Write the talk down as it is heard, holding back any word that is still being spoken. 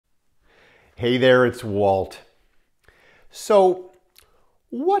Hey there, it's Walt. So,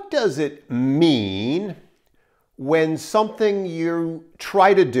 what does it mean when something you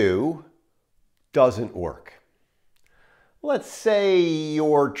try to do doesn't work? Let's say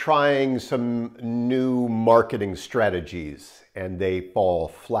you're trying some new marketing strategies and they fall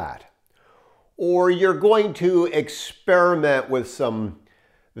flat. Or you're going to experiment with some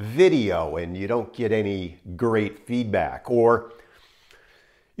video and you don't get any great feedback. Or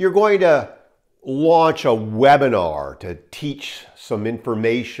you're going to launch a webinar to teach some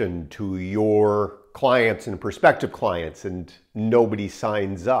information to your clients and prospective clients and nobody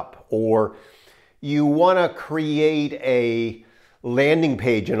signs up. Or you want to create a landing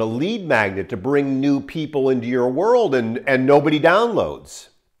page and a lead magnet to bring new people into your world and nobody downloads.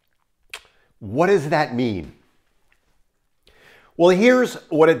 What does that mean? Well, here's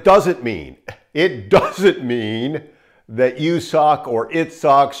what it doesn't mean. It doesn't mean that you suck, or it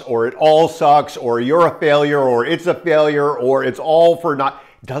sucks, or it all sucks, or you're a failure, or it's a failure, or it's all for naught.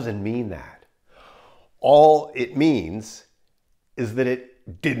 It doesn't mean that. All it means is that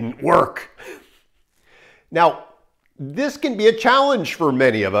it didn't work. Now, this can be a challenge for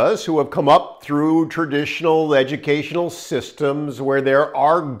many of us who have come up through traditional educational systems where there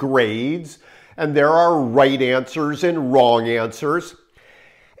are grades and there are right answers and wrong answers.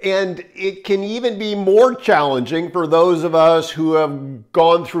 And it can even be more challenging for those of us who have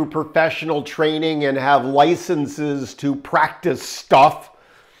gone through professional training and have licenses to practice stuff,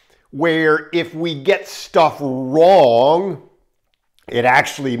 where if we get stuff wrong, it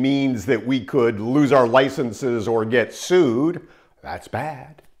actually means that we could lose our licenses or get sued. That's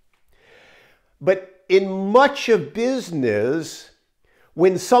bad. But in much of business,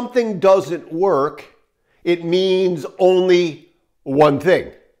 when something doesn't work, it means only one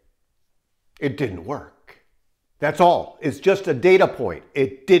thing. It didn't work. That's all. It's just a data point.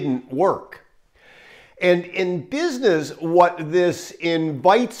 It didn't work. And in business, what this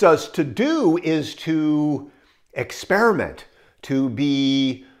invites us to do is to experiment, to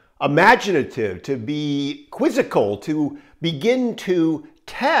be imaginative, to be quizzical, to begin to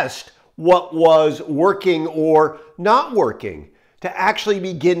test what was working or not working, to actually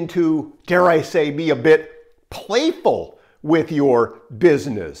begin to, dare I say, be a bit playful with your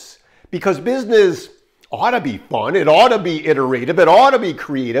business. Because business ought to be fun, it ought to be iterative, it ought to be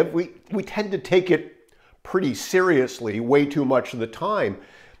creative. We tend to take it pretty seriously way too much of the time.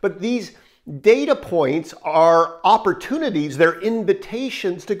 But these data points are opportunities, they're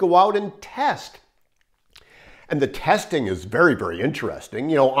invitations to go out and test. And the testing is very, very interesting.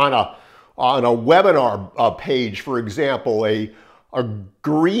 You know, on a webinar page, for example, a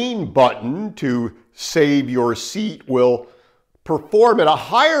green button to save your seat will perform at a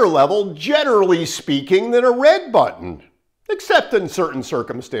higher level, generally speaking, than a red button, except in certain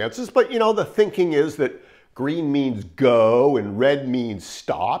circumstances. But you know, the thinking is that green means go and red means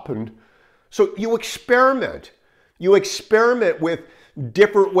stop. And so you experiment. You experiment with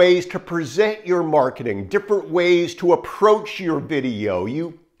different ways to present your marketing, different ways to approach your video.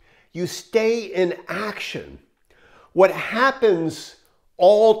 You stay in action. What happens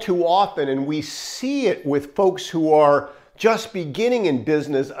all too often, and we see it with folks who are just beginning in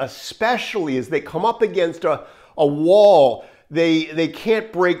business, especially as they come up against a wall, they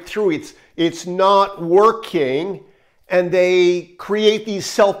can't break through. It's not working, and they create these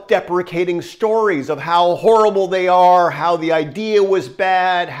self-deprecating stories of how horrible they are, how the idea was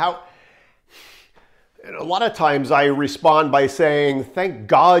bad, and a lot of times I respond by saying, thank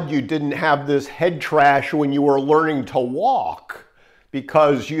God you didn't have this head trash when you were learning to walk,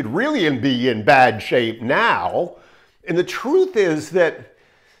 because you'd really be in bad shape now. And the truth is that,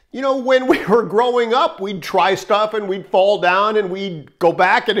 you know, when we were growing up, we'd try stuff and we'd fall down and we'd go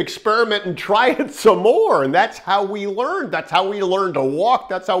back and experiment and try it some more. And that's how we learned. That's how we learned to walk.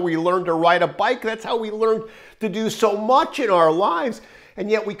 That's how we learned to ride a bike. That's how we learned to do so much in our lives.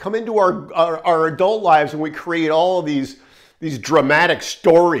 And yet we come into our adult lives and we create all of these dramatic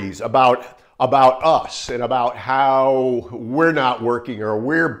stories about us and about how we're not working or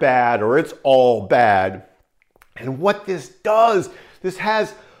we're bad or it's all bad. And what this does, this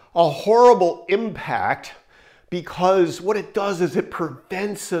has a horrible impact, because what it does is it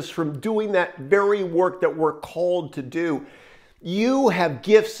prevents us from doing that very work that we're called to do. You have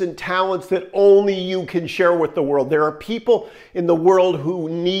gifts and talents that only you can share with the world. There are people in the world who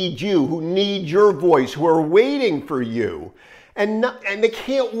need you, who need your voice, who are waiting for you. And they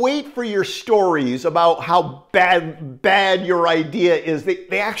can't wait for your stories about how bad your idea is.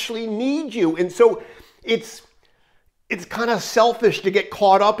 They actually need you. And so it's kind of selfish to get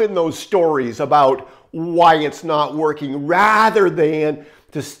caught up in those stories about why it's not working, rather than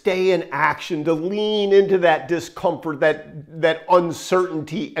to stay in action, to lean into that discomfort, that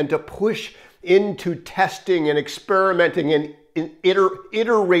uncertainty, and to push into testing and experimenting and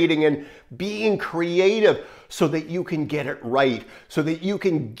iterating and being creative so that you can get it right, so that you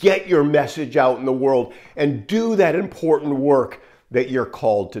can get your message out in the world and do that important work that you're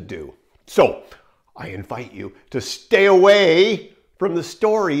called to do. So I invite you to stay away from the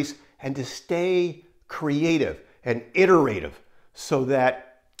stories and to stay creative and iterative so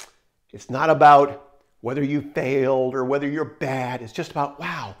that it's not about whether you failed or whether you're bad. It's just about,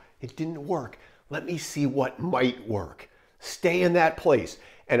 wow, it didn't work. Let me see what might work. Stay in that place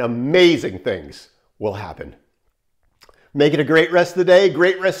and amazing things will happen. Make it a great rest of the day,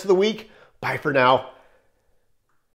 great rest of the week. Bye for now.